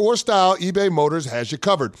 power, or style, eBay Motors has you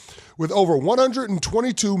covered. With over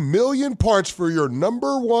 122 million parts for your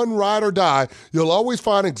number one ride or die, you'll always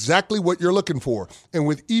find exactly what you're looking for. And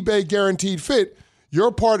with eBay Guaranteed Fit,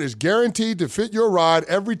 your part is guaranteed to fit your ride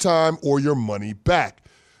every time or your money back.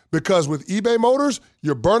 Because with eBay Motors,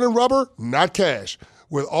 you're burning rubber, not cash.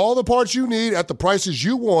 With all the parts you need at the prices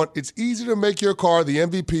you want, it's easy to make your car the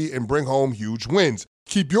MVP and bring home huge wins.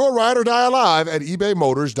 Keep your ride or die alive at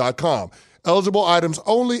ebaymotors.com. Eligible items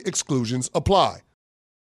only. Exclusions apply.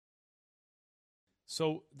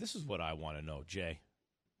 So this is what I want to know, Jay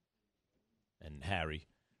and Harry.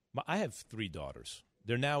 I have 3 daughters.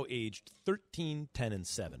 They're now aged 13, 10, and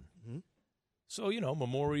 7. Mm-hmm. So,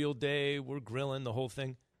 Memorial Day, we're grilling, the whole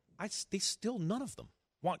thing. They still, none of them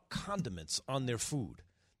want condiments on their food.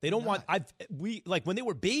 They don't want, when they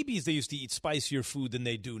were babies, they used to eat spicier food than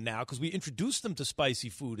they do now because we introduced them to spicy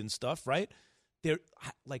food and stuff, right? They're,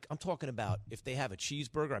 I'm talking about if they have a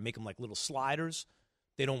cheeseburger, I make them like little sliders.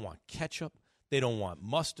 They don't want ketchup. They don't want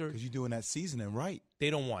mustard. Because you're doing that seasoning right. They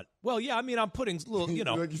don't want, I'm putting little,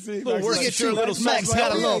 Like you see, little Max, Worcestershire, little Max sauce.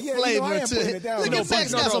 got a little flavor I am to putting it. down. Look at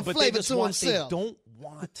Max got some flavor to himself.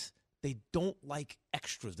 They don't like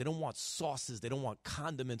extras. They don't want sauces. They don't want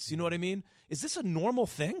condiments. You know what I mean? Is this a normal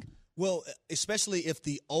thing? Well, especially if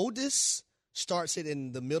the oldest starts it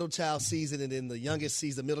in the middle child season and then the youngest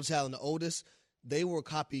sees the middle child and the oldest, they will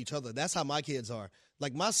copy each other. That's how my kids are.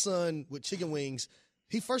 Like my son with chicken wings,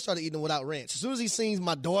 he first started eating them without ranch. As soon as he sees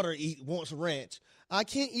my daughter wants ranch, I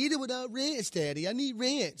can't eat it without ranch, Daddy. I need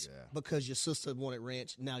ranch. Yeah. Because your sister wanted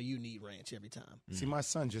ranch, now you need ranch every time. See, my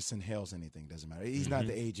son just inhales anything. Doesn't matter. He's not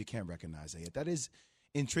the age you can't recognize that yet. That is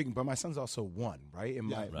intriguing. But my son's also 1, right? And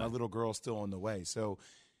my little girl's still on the way. So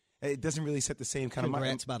it doesn't really set the same kind of...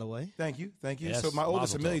 Congrats, by the way. Thank you. Yes, so my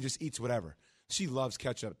oldest, mazel tov. Amelia, just eats whatever. She loves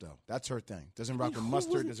ketchup, though. That's her thing. Doesn't rock with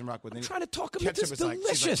mustard. Doesn't rock with anything. I'm trying to talk about this. Ketchup is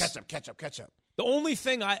Delicious. she's like, ketchup. The only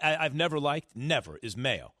thing I've never liked, is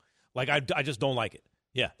mayo. I just don't like it.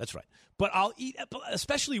 Yeah, that's right. But I'll eat,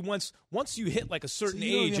 especially once you hit like a certain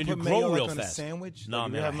age and you grow real on fast. A sandwich? No,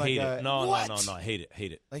 man, I hate it. No, I hate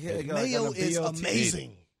it. Like mayo is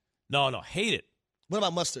amazing. No, hate it. What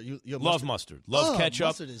about mustard? You love mustard. Love ketchup.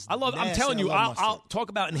 Mustard is I'm nasty. telling you, I love I'll mustard. talk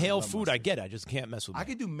about inhaled food. I get it. I just can't mess with it. I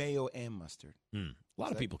could do mayo and mustard. A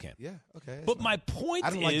lot of people can. Yeah, okay. But my point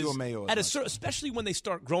I don't is, like doing mayo especially when they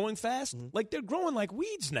start growing fast, like they're growing like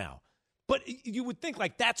weeds now. But you would think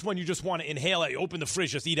like that's when you just want to inhale it. You open the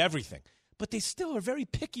fridge, just eat everything. But they still are very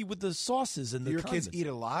picky with the sauces and the Do your condiments. kids eat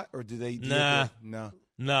a lot, or do they? Nah. No.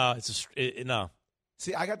 No, no.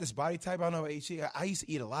 See, I got this body type. I don't know what HC. I used to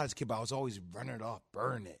eat a lot as a kid, but I was always running it off,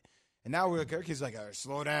 burning it. And now our kids like,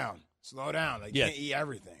 slow down. Like, you can't eat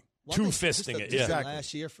everything. Two-fisting it, yeah. Exactly.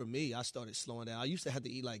 Last year for me, I started slowing down. I used to have to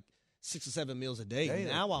eat like 6 or 7 meals a day.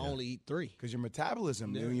 Now I only eat 3. Because your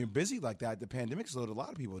metabolism, when you're busy like that, the pandemic slowed a lot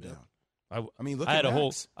of people down. I mean, look I at had a whole,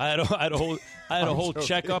 Max. I had a whole joking.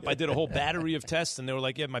 checkup. I did a whole battery of tests, and they were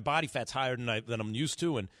like, "Yeah, my body fat's higher than I'm used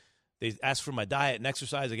to." And they asked for my diet and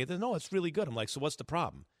exercise. I get, "No, it's really good." I'm like, "So what's the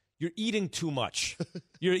problem? You're eating too much.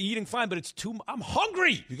 You're eating fine, but it's too. I'm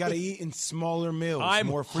hungry. You got to eat in smaller meals. I'm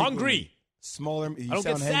more frequently. hungry. Smaller. I don't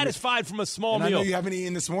get satisfied from a small and meal. I know you haven't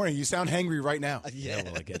eaten this morning. You sound hangry right now. Yeah,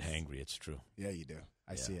 well, I get hangry. It's true. Yeah, you do.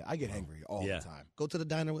 I see it. I get hangry all the time. Go to the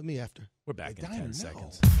diner with me after. We're back in 10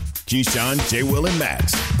 seconds. Keyshawn, J. Will, and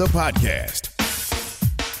Max, the podcast.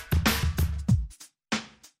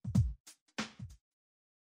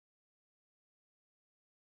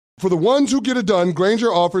 For the ones who get it done,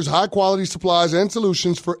 Grainger offers high-quality supplies and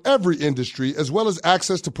solutions for every industry, as well as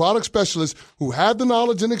access to product specialists who have the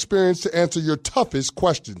knowledge and experience to answer your toughest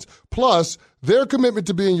questions. Plus, their commitment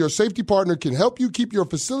to being your safety partner can help you keep your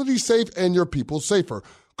facility safe and your people safer.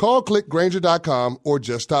 Call, click Grainger.com, or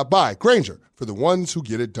just stop by. Grainger, for the ones who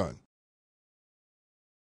get it done.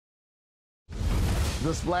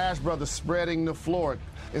 The Splash Brothers spreading the floor.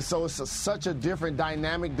 And so it's such a different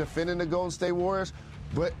dynamic defending the Golden State Warriors,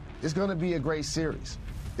 but it's going to be a great series.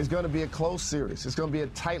 It's going to be a close series. It's going to be a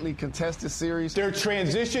tightly contested series. Their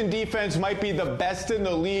transition defense might be the best in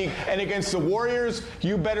the league, and against the Warriors,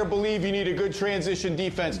 you better believe you need a good transition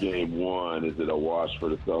defense. Game 1, is it a wash for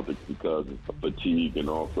the Celtics because of fatigue and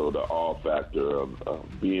also the awe factor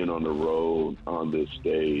of being on the road on this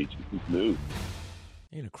stage? It's new.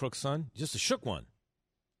 Ain't a crook, son. Just a shook one.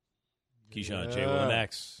 Keyshawn, J. Will, and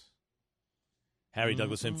Max. Harry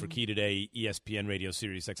Douglas in for Key today, ESPN Radio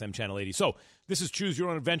Sirius XM Channel 80. So this is Choose Your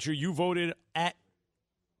Own Adventure. You voted at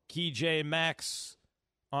Key J Max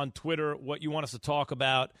on Twitter what you want us to talk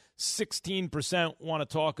about. 16% want to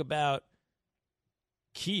talk about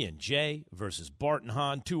Key and J versus Bart and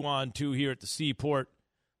Hahn, 2-on-2 here at the Seaport.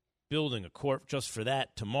 Building a court just for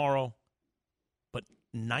that tomorrow. But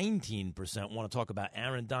 19% want to talk about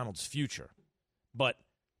Aaron Donald's future. But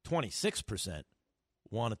 26%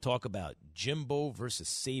 want to talk about Jimbo versus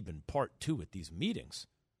Saban Part 2 at these meetings.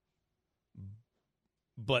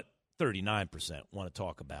 But 39% want to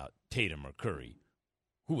talk about Tatum or Curry,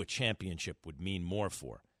 who a championship would mean more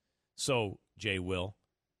for. So, Jay Will,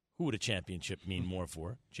 who would a championship mean more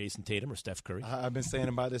for, Jason Tatum or Steph Curry? I've been saying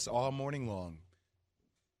about this all morning long.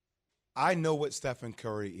 I know what Stephen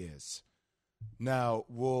Curry is. Now,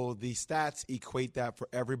 will the stats equate that for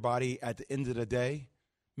everybody at the end of the day?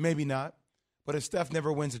 Maybe not. But if Steph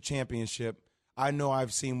never wins a championship, I know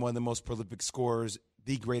I've seen one of the most prolific scorers,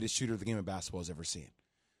 the greatest shooter the game of basketball has ever seen.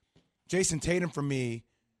 Jason Tatum, for me,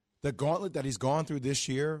 the gauntlet that he's gone through this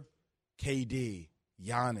year, KD,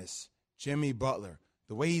 Giannis, Jimmy Butler,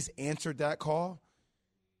 the way he's answered that call,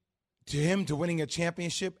 to him to winning a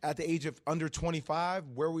championship at the age of under 25,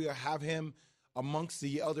 where we have him amongst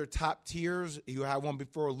the other top tiers. You had one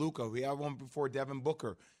before Luka. We had one before Devin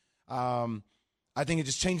Booker. I think it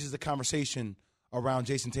just changes the conversation around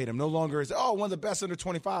Jason Tatum. No longer is, one of the best under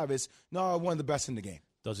 25. It's, no, one of the best in the game.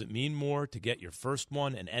 Does it mean more to get your first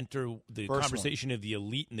one and enter the conversation of the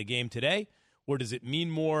elite in the game today? Or does it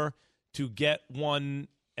mean more to get one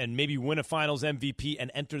and maybe win a finals MVP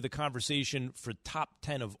and enter the conversation for top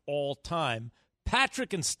 10 of all time?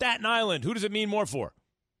 Patrick in Staten Island, who does it mean more for?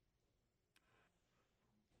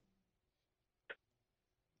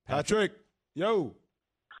 Patrick, yo.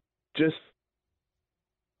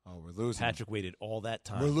 Oh, we're losing Patrick him. Waited all that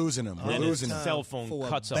time. We're losing him. We're losing him. Cell phone for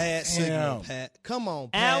cuts a off. Bad signal, Pat. Come on,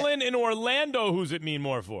 Pat. Alan in Orlando, who's it mean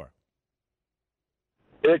more for?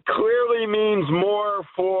 It clearly means more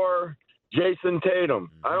for Jason Tatum.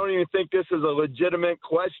 I don't even think this is a legitimate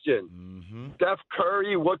question. Steph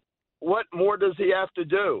Curry, what more does he have to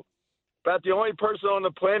do? About the only person on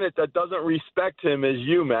the planet that doesn't respect him is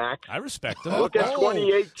you, Max. I respect him. Look at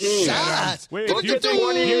 2018. Wait, Look at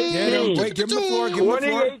 2018. Wait, give him the floor. Give him the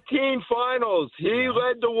floor. 2018 finals. He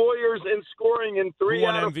led the Warriors in scoring in 3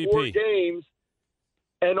 out of 4 games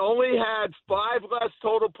and only had 5 less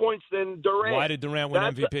total points than Durant. Why did Durant win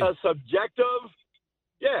MVP? That's a subjective.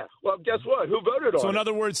 Yeah, well, guess what? Who voted on it? So, in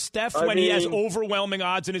other words, Steph, when he has overwhelming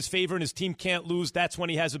odds in his favor and his team can't lose, that's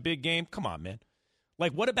when he has a big game? Come on, man.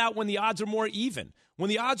 Like, what about when the odds are more even? When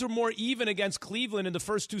the odds were more even against Cleveland in the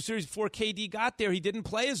first 2 series before KD got there, he didn't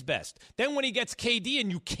play his best. Then when he gets KD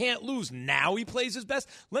and you can't lose, now he plays his best?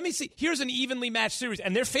 Let me see. Here's an evenly matched series,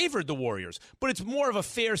 and they're favored, the Warriors, but it's more of a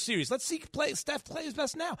fair series. Let's see Steph play his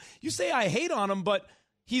best now. You say I hate on him, but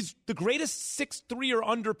he's the greatest 6'3" or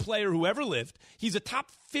under player who ever lived. He's a top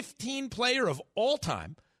 15 player of all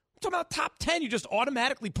time. I'm talking about top 10. You just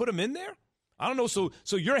automatically put him in there? I don't know.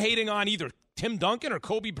 So you're hating on either Tim Duncan or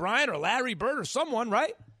Kobe Bryant or Larry Bird or someone,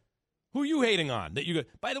 right? Who are you hating on?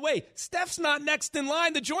 By the way, Steph's not next in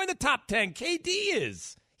line to join the top 10. KD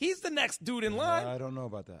is. He's the next dude in line. I don't know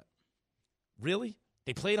about that. Really?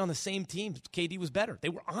 They played on the same team. KD was better. They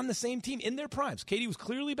were on the same team in their primes. KD was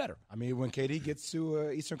clearly better. I mean, when KD gets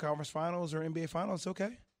to Eastern Conference Finals or NBA Finals, it's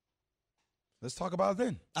okay. Let's talk about it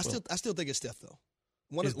then. I still think it's Steph, though.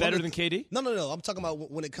 Is better than KD? No. I'm talking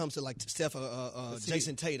about when it comes to like Steph,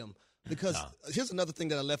 Jason Tatum. Because here's another thing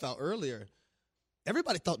that I left out earlier.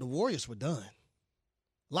 Everybody thought the Warriors were done.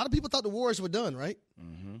 A lot of people thought the Warriors were done, right?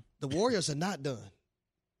 Mm-hmm. The Warriors are not done.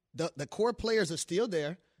 The core players are still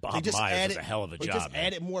there. Bob Myers does a hell of a job. They just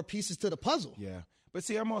added more pieces to the puzzle. Yeah. But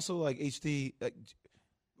see, I'm also like HD.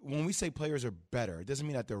 When we say players are better, it doesn't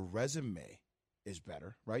mean that their resume is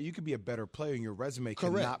better, right? You could be a better player and your resume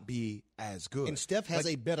could not be as good. And Steph has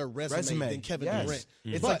a better resume than Kevin Durant.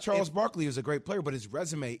 Mm-hmm. It's like Charles Barkley is a great player, but his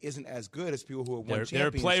resume isn't as good as people who have won championships. There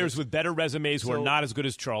are players with better resumes who are not as good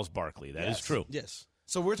as Charles Barkley. That is true. Yes.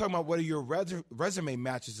 So we're talking about whether your resume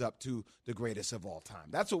matches up to the greatest of all time.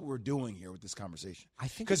 That's what we're doing here with this conversation. I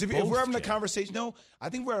think because if we're having a conversation, I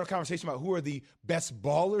think we're having a conversation about who are the best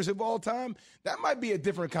ballers of all time. That might be a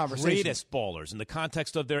different conversation. Greatest ballers in the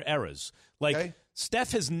context of their eras. Like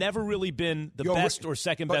Steph has never really been the best or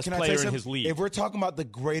second best player in his league. If we're talking about the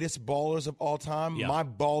greatest ballers of all time, my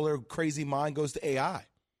baller crazy mind goes to AI.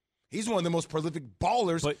 He's one of the most prolific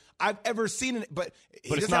ballers I've ever seen. But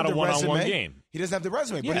it's not a one-on-one game. He doesn't have the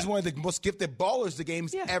resume, but he's one of the most gifted ballers the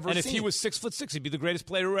game's ever seen. And if he was 6'6", he'd be the greatest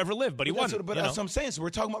player who ever lived. But he wasn't. But that's what I'm saying. So we're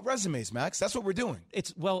talking about resumes, Max. That's what we're doing.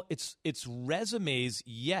 It's resumes,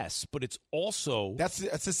 yes, but it's also that's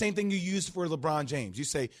the same thing you use for LeBron James. You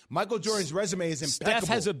say Michael Jordan's resume is impeccable.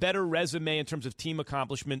 Steph has a better resume in terms of team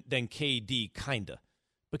accomplishment than KD, kinda.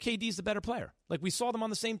 But KD's the better player. Like we saw them on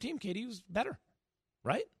the same team. KD was better,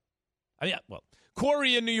 right?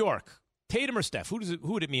 Corey in New York, Tatum or Steph? Who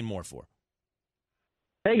would it mean more for?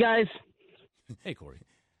 Hey guys. Hey Corey.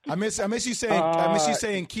 I miss you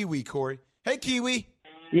saying Kiwi, Corey. Hey Kiwi.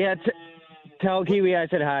 Yeah, tell Kiwi I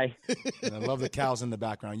said hi. And I love the cows in the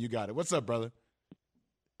background. You got it. What's up, brother?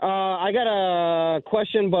 I got a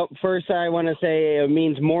question, but first I want to say it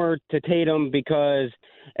means more to Tatum because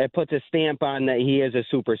it puts a stamp on that he is a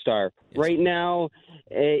superstar. Yes. Right now,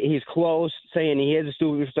 he's close, saying he is a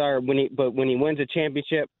superstar. But when he wins a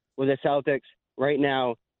championship with the Celtics, right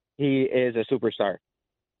now, he is a superstar.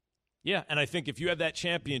 Yeah, and I think if you have that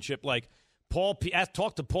championship, like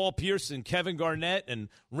talk to Paul Pierce and Kevin Garnett and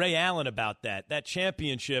Ray Allen about that. That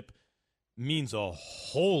championship means a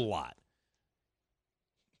whole lot.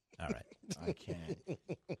 All right. I can't.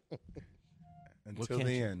 Until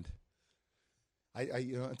the end.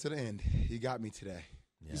 Until the end. He got me today.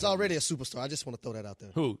 Yeah. He's already a superstar. I just want to throw that out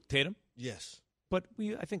there. Who? Tatum? Yes. But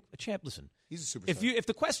I think a champ. Listen, he's a superstar. If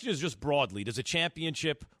the question is just broadly, does a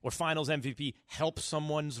championship or Finals MVP help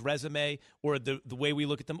someone's resume or the way we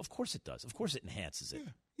look at them? Of course it does. Of course it enhances it.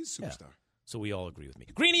 Yeah, he's a superstar. Yeah. So we all agree with me.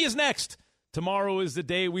 Greeny is next. Tomorrow is the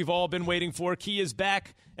day we've all been waiting for. Key is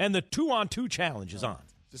back, and the 2-on-2 challenge is on.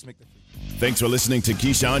 Just make the. Thanks for listening to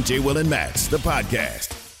Keyshawn, J. Will, and Max, the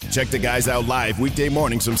podcast. Check the guys out live weekday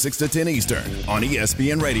mornings from 6 to 10 Eastern on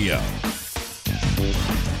ESPN Radio.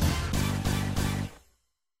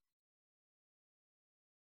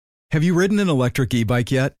 Have you ridden an electric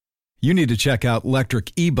e-bike yet? You need to check out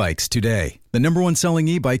Electric E-Bikes today, the #1 selling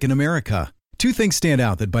e-bike in America. Two things stand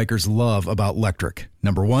out that bikers love about Electric.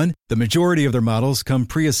 Number one, the majority of their models come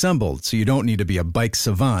pre-assembled, so you don't need to be a bike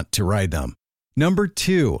savant to ride them. Number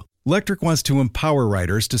two, Electric wants to empower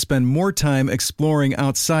riders to spend more time exploring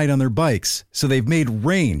outside on their bikes, so they've made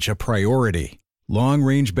range a priority.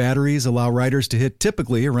 Long-range batteries allow riders to hit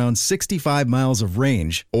typically around 65 miles of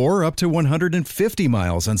range or up to 150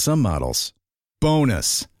 miles on some models.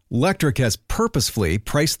 Bonus, Electric has purposefully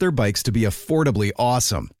priced their bikes to be affordably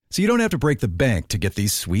awesome, so you don't have to break the bank to get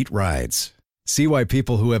these sweet rides. See why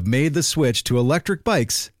people who have made the switch to electric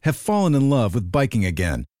bikes have fallen in love with biking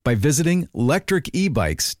again by visiting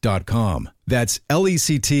electricebikes.com. That's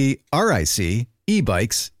LECTRIC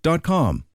ebikes.com.